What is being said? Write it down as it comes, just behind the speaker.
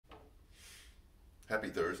Happy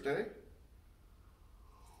Thursday.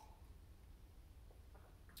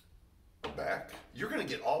 I'm back. You're going to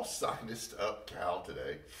get all sinused up, Cal,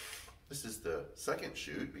 today. This is the second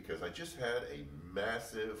shoot because I just had a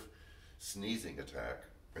massive sneezing attack.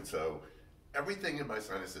 And so everything in my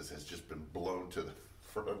sinuses has just been blown to the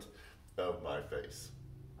front of my face.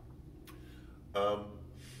 I'm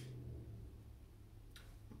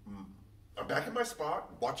back in my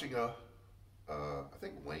spot watching I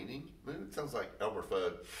think waning moon. It sounds like Elmer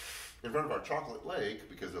Fudd in front of our chocolate lake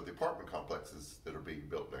because of the apartment complexes that are being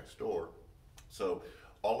built next door. So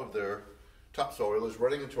all of their topsoil is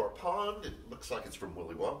running into our pond. It looks like it's from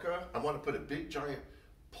Willy Wonka. I want to put a big giant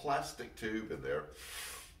plastic tube in there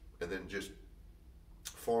and then just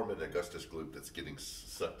form an Augustus gloop that's getting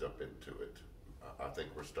sucked up into it. I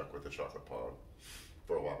think we're stuck with the chocolate pond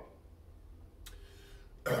for a while.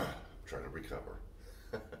 Trying to recover.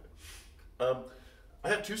 I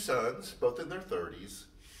have two sons, both in their 30s.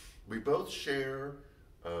 We both share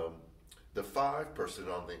the 5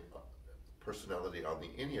 personality on the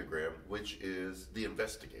Enneagram, which is the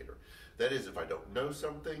investigator. That is, if I don't know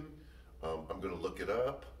something, I'm going to look it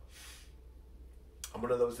up. I'm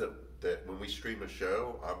one of those that when we stream a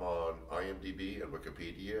show, I'm on IMDb and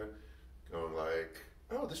Wikipedia going like,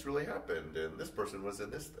 oh, this really happened, and this person was in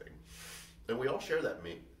this thing. And we all share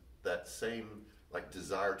that same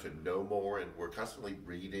desire to know more, and we're constantly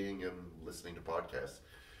reading and listening to podcasts.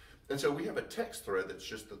 And so we have a text thread that's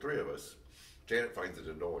just the 3 of us. Janet finds it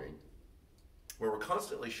annoying, where we're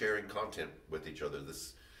constantly sharing content with each other.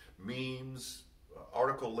 This memes,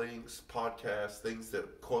 article links, podcasts,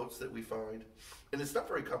 quotes that we find. And it's not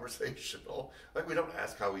very conversational. We don't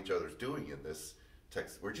ask how each other's doing in this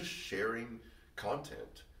text. We're just sharing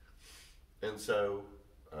content. And so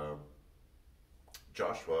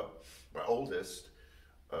Joshua, my oldest,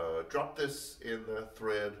 dropped this in the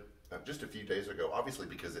thread just a few days ago, obviously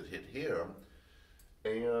because it hit him.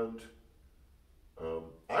 And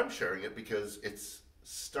I'm sharing it because it's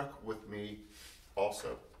stuck with me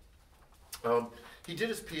also. He did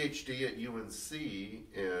his PhD at UNC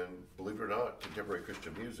in, believe it or not, contemporary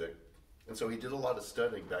Christian music. And so he did a lot of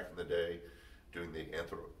studying back in the day, doing the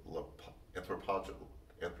anthropological,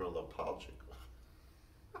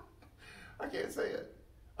 I can't say it.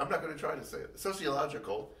 I'm not going to try to say it.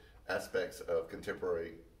 Sociological aspects of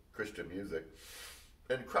contemporary Christian music.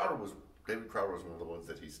 And David Crowder was one of the ones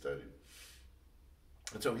that he studied.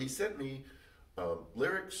 And so he sent me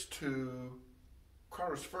lyrics to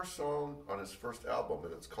Crowder's first song on his first album,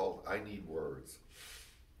 and it's called I Need Words.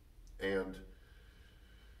 And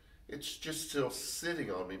it's just still sitting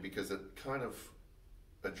on me because it kind of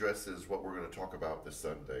addresses what we're going to talk about this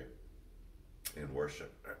Sunday in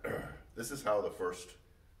worship. This is how the first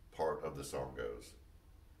part of the song goes.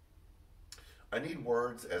 I need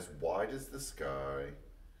words as wide as the sky,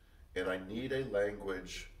 and I need a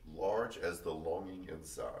language large as the longing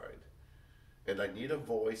inside. And I need a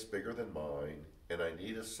voice bigger than mine, and I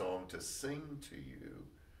need a song to sing to you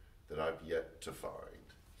that I've yet to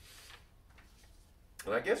find.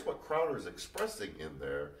 And I guess what Crowder is expressing in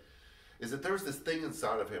there is that there's this thing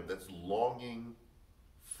inside of him that's longing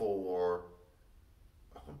for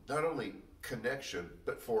not only connection,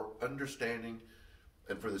 but for understanding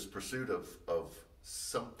and for this pursuit of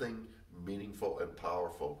something meaningful and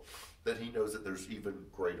powerful that he knows that there's even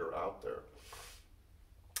greater out there.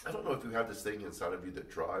 I don't know if you have this thing inside of you that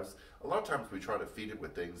drives. A lot of times we try to feed it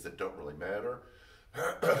with things that don't really matter.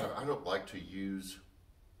 I don't like to use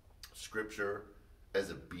scripture as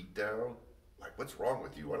a beatdown. Like, what's wrong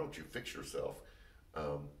with you? Why don't you fix yourself?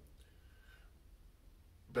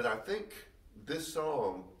 But I think this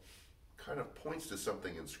song kind of points to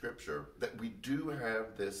something in scripture, that we do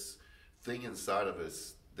have this thing inside of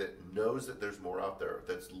us that knows that there's more out there,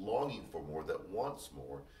 that's longing for more, that wants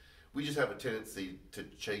more. We just have a tendency to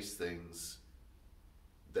chase things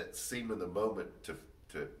that seem in the moment to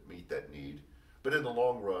meet that need. But in the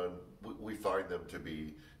long run, we find them to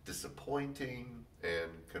be disappointing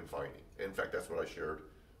and confining. In fact, that's what I shared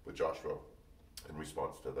with Joshua in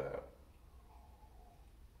response to that.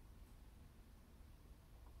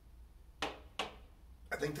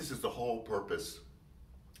 I think this is the whole purpose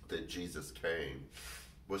that Jesus came,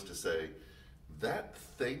 was to say, that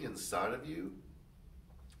thing inside of you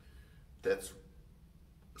that's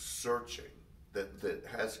searching, that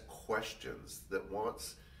has questions, that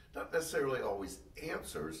wants not necessarily always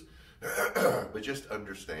answers, but just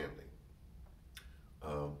understanding,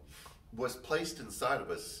 was placed inside of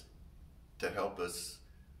us to help us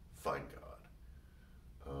find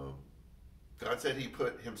God. God said he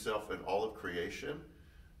put himself in all of creation.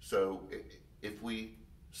 So if we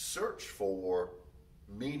search for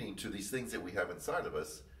meaning to these things that we have inside of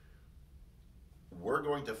us, we're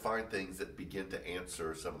going to find things that begin to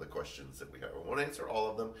answer some of the questions that we have. We won't answer all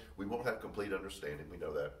of them. We won't have complete understanding. We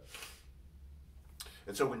know that.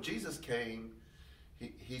 And so when Jesus came,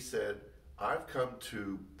 he said, I've come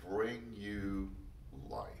to bring you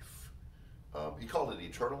life. He called it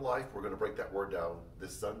eternal life. We're going to break that word down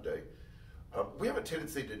this Sunday. We have a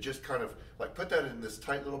tendency to just kind of like put that in this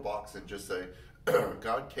tight little box and just say,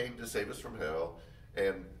 God came to save us from hell,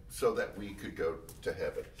 and so that we could go to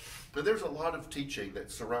heaven. But there's a lot of teaching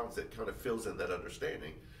that surrounds it, kind of fills in that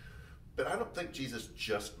understanding. But I don't think Jesus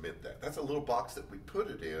just meant that. That's a little box that we put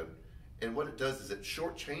it in, and what it does is it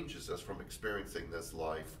shortchanges us from experiencing this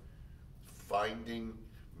life, finding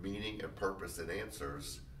meaning and purpose and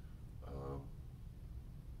answers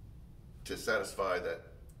to satisfy that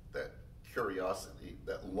curiosity,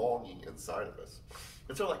 that longing inside of us.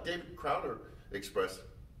 And so like David Crowder expressed,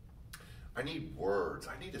 I need words,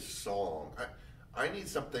 I need a song, I need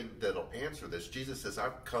something that'll answer this. Jesus says,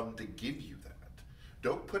 I've come to give you that.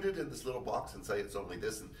 Don't put it in this little box and say it's only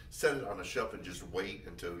this and set it on a shelf and just wait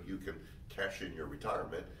until you can cash in your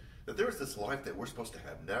retirement. That there's this life that we're supposed to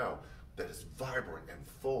have now that is vibrant and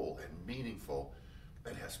full and meaningful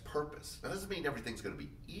and has purpose. That doesn't mean everything's going to be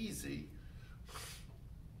easy.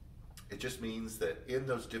 It just means that in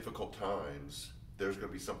those difficult times, there's going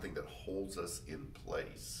to be something that holds us in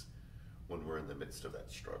place when we're in the midst of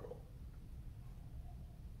that struggle.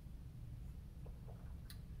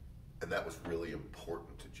 And that was really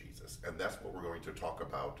important to Jesus. And that's what we're going to talk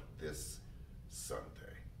about this Sunday.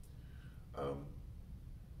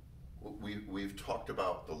 We've talked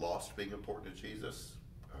about the lost being important to Jesus.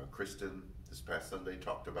 Kristen, this past Sunday,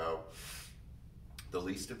 talked about the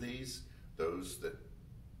least of these, those that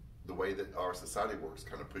the way that our society works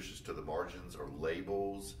kind of pushes to the margins or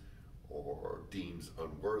labels or deems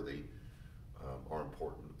unworthy are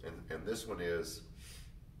important. And this one is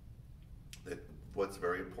that what's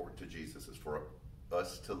very important to Jesus is for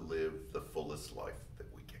us to live the fullest life that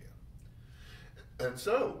we can. And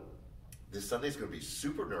so, this Sunday is going to be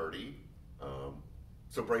super nerdy,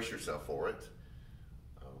 so brace yourself for it.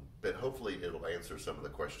 But hopefully it'll answer some of the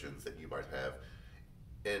questions that you might have.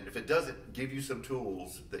 And if it doesn't, give you some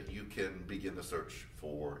tools that you can begin the search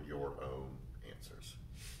for your own answers.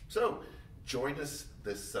 So, join us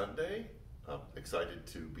this Sunday. I'm excited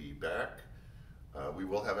to be back. We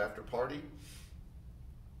will have after party.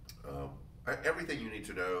 Everything you need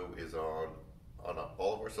to know is on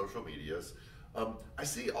all of our social medias. I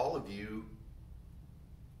see all of you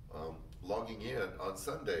logging in on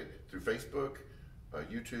Sunday through Facebook,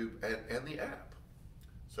 YouTube, and the app.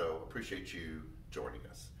 So appreciate you joining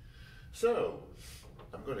us. So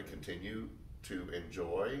I'm going to continue to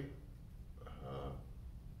enjoy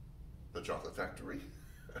the Chocolate Factory,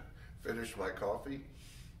 finish my coffee,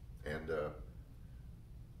 and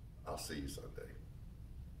I'll see you Sunday.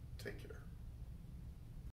 Take care.